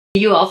Do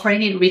you offer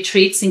any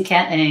retreats in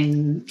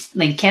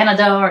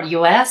Canada or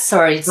US,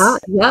 or it's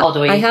Yeah, all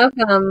the way?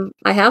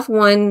 I have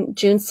one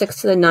June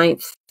 6th to the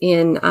 9th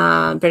in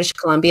British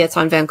Columbia. It's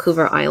on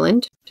Vancouver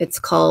Island. It's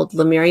called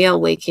Lemuria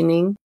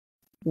Awakening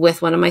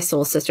with one of my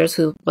soul sisters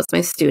who was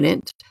my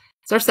student.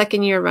 It's our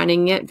second year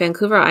running it.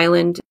 Vancouver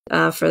Island,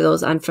 for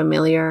those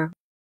unfamiliar,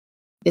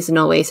 is an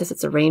oasis.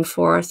 It's a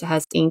rainforest. It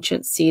has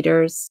ancient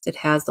cedars. It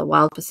has the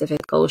wild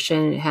Pacific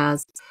Ocean. It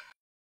has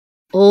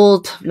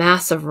old,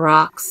 massive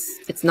rocks.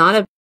 It's not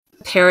a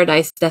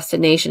paradise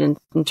destination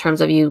in terms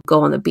of you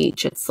go on the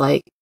beach. It's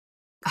like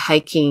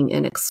hiking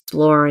and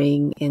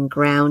exploring and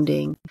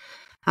grounding.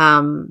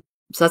 So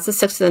that's the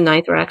 6th to the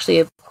 9th. We're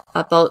actually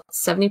about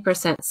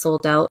 70%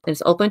 sold out.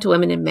 It's open to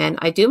women and men.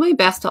 I do my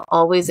best to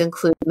always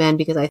include men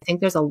because I think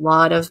there's a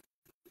lot of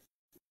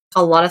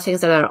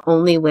things that are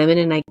only women,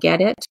 and I get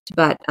it.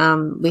 But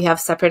we have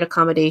separate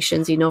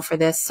accommodations, for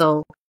this.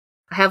 So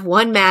I have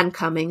one man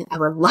coming. I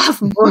would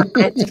love more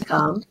men to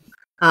come.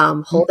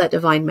 Hold that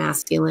divine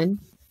masculine.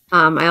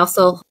 I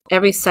also,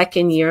 every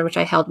second year, which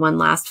I held one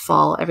last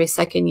fall, every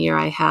second year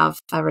I have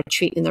a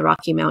retreat in the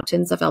Rocky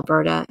Mountains of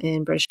Alberta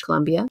in British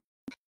Columbia.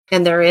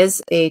 And there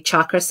is a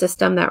chakra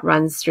system that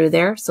runs through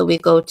there. So we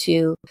go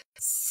to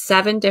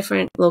 7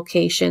 different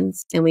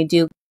locations and we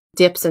do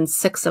dips in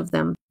 6 of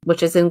them,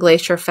 which is in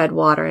glacier fed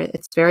water.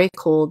 It's very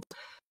cold,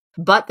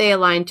 but they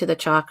align to the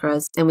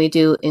chakras and we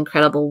do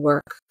incredible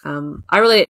work. I really